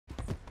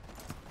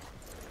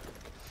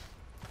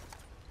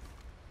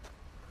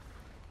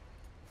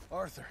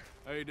Arthur.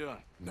 How you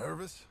doing?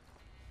 Nervous?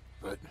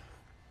 But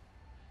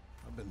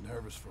I've been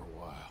nervous for a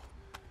while.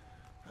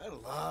 I had a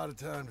lot of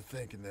time to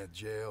think in that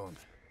jail, and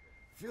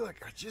I feel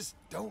like I just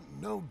don't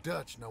know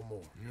Dutch no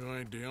more. You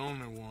ain't the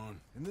only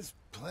one. And this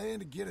plan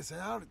to get us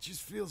out, it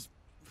just feels...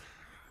 I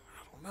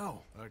don't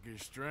know. Like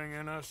he's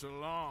stringing us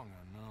along,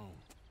 I know.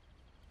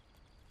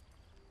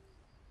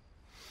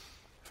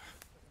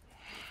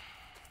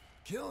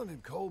 Killing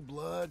in cold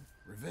blood,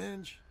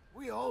 revenge,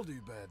 we all do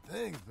bad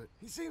things, but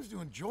he seems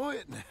to enjoy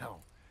it now.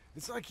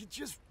 It's like he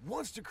just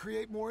wants to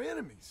create more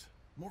enemies,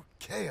 more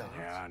chaos.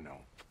 Yeah, I know.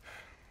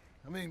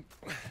 I mean,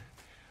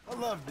 I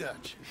love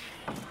Dutch.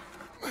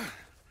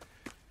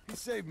 He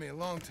saved me a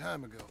long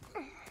time ago.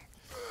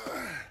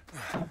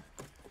 I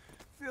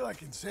feel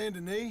like in Saint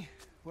Denis,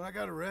 when I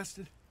got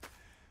arrested,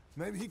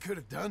 maybe he could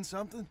have done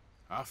something.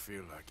 I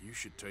feel like you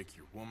should take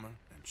your woman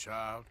and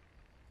child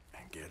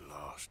and get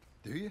lost.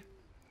 Do you?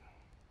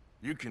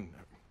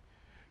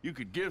 You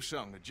could give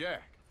something to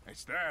Jack.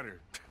 It's that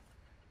or...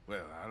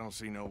 Well, I don't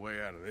see no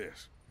way out of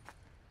this.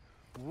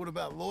 Well, what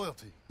about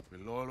loyalty? Be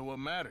loyal to what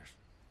matters.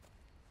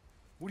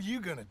 What are you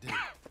gonna do?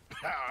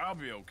 I'll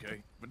be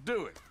okay, but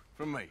do it,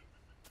 for me.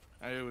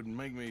 It would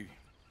make me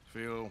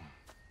feel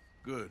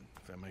good,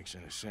 if that makes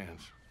any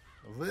sense.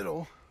 A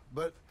little,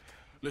 but...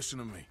 Listen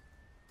to me.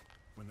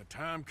 When the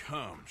time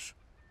comes,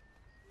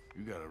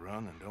 you gotta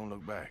run and don't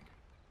look back.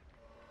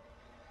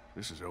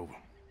 This is over.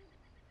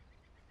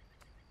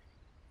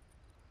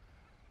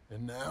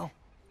 And now?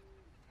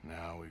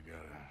 Now we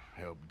gotta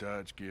help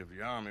Dutch give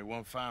the army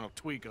one final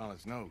tweak on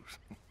its nose.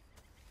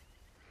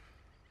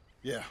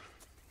 Yeah,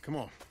 come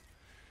on.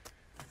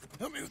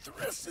 Help me with the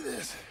rest of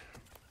this.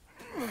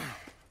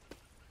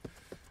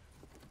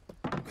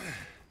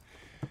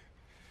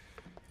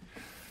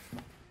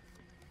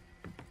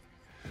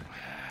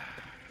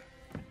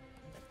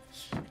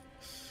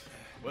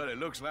 Well, it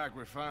looks like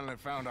we finally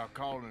found our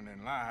calling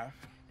in life.